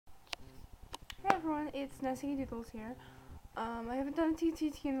everyone, it's Nessie Doodles here. I haven't done a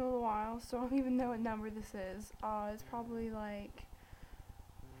TTT in a little while, so I don't even know what number this is. It's probably like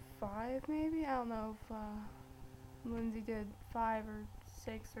 5 maybe? I don't know if Lindsay did 5 or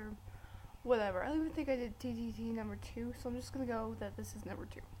 6 or whatever. I don't even think I did TTT number 2, so I'm just gonna go that this is number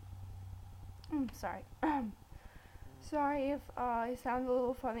 2. Sorry. Sorry if I sound a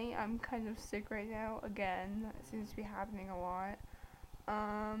little funny. I'm kind of sick right now again. It seems to be happening a lot.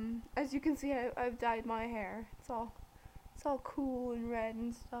 As you can see, I've dyed my hair. It's all cool and red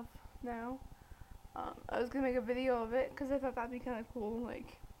and stuff now. I was gonna make a video of it because I thought that'd be kind of cool,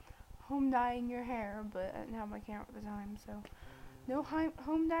 like home dyeing your hair, but I didn't have my camera at the time, so no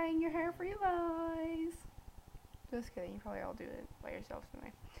home dyeing your hair for you guys. Just kidding. You probably all do it by yourselves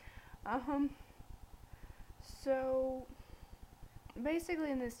anyway. So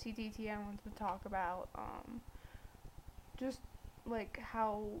basically in this TTT, I wanted to talk about just like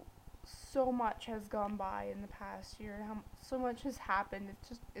how so much has gone by in the past year and how so much has happened.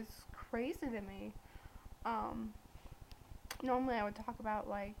 It's crazy to me. Normally I would talk about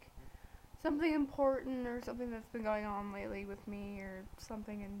like something important or something that's been going on lately with me or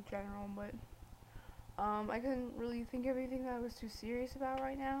something in general, but I couldn't really think of anything that I was too serious about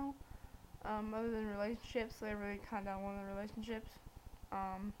right now, other than relationships. So I really kind of don't want the relationships.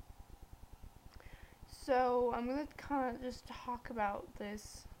 So I'm gonna kind of just talk about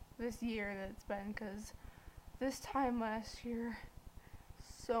this year that it's been, because this time last year,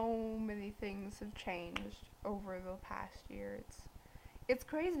 so many things have changed over the past year. It's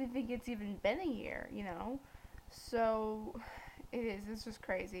crazy to think it's even been a year, you know. So it is. It's just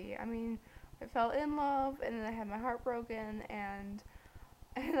crazy. I mean, I fell in love, and then I had my heart broken, and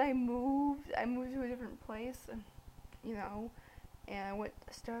I moved. I moved to a different place, you know. And I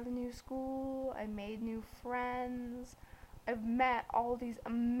started a new school. I made new friends. I've met all these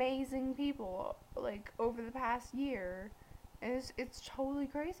amazing people like over the past year, and it's totally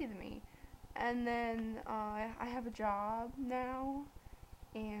crazy to me. And then I have a job now,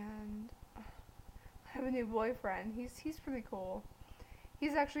 and I have a new boyfriend. He's pretty cool.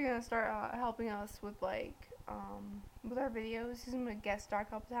 He's actually gonna start helping us with with our videos. He's gonna guest star a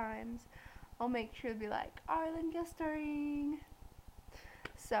couple times. I'll make sure to be like, Arlen guest starring.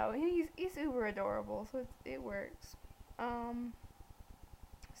 So he's uber adorable, so it works.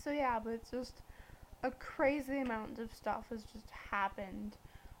 So yeah, but it's just a crazy amount of stuff has just happened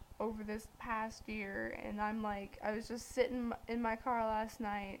over this past year, and I was just sitting in my car last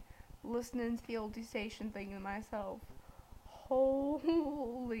night, listening to the oldie station, thinking to myself,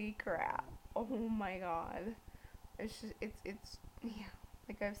 holy crap, oh my god. It's yeah,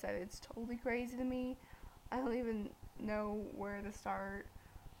 like I've said, it's totally crazy to me. I don't even know where to start.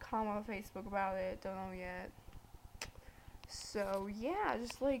 Comment on Facebook about it, don't know yet. So yeah,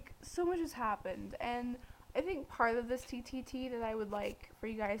 just like so much has happened, and I think part of this TTT that I would like for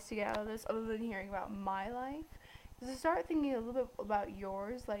you guys to get out of this, other than hearing about my life, is to start thinking a little bit about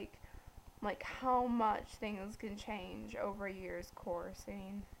yours, like how much things can change over a year's course. I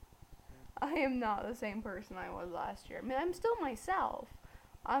mean, I am not the same person I was last year. I mean, I'm still myself.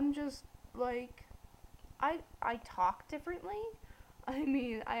 I'm just like I talk differently. I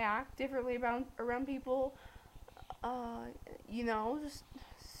mean, I act differently around people. You know, just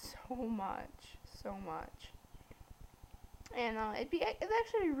so much. And it'd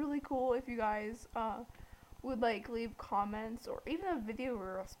actually be really cool if you guys would like leave comments or even a video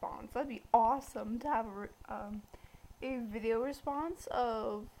response. That'd be awesome to have a video response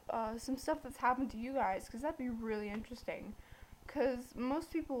of some stuff that's happened to you guys, because that'd be really interesting. Because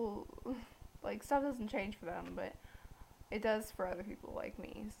most people, like, stuff doesn't change for them, but it does for other people like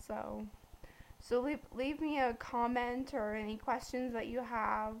me. So leave me a comment or any questions that you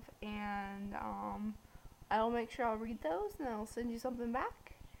have, and I'll make sure I'll read those, and I'll send you something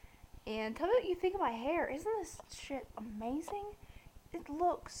back. And tell me what you think of my hair. Isn't this shit amazing? It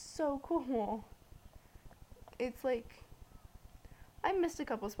looks so cool. It's like, I missed a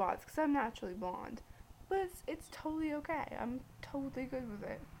couple spots because I'm naturally blonde, but it's totally okay. I'm totally good with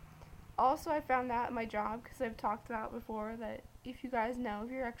it. Also, I found out at my job, because I've talked about before, that if you guys know,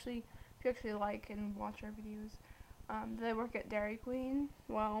 if you actually like and watch our videos, that I work at Dairy Queen.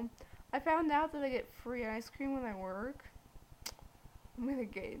 Well, I found out that I get free ice cream when I work. I'm gonna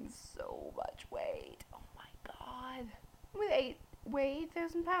gain so much weight. Oh my god. I'm gonna weigh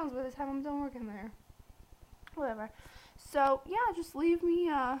 8,000 pounds by the time I'm done working there. Whatever. So yeah, just leave me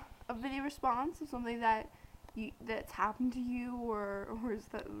a video response of something that's happened to you, or is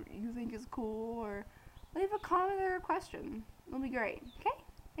that you think is cool, or leave a comment or a question. It'll be great. Okay?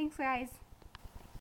 Thanks, guys.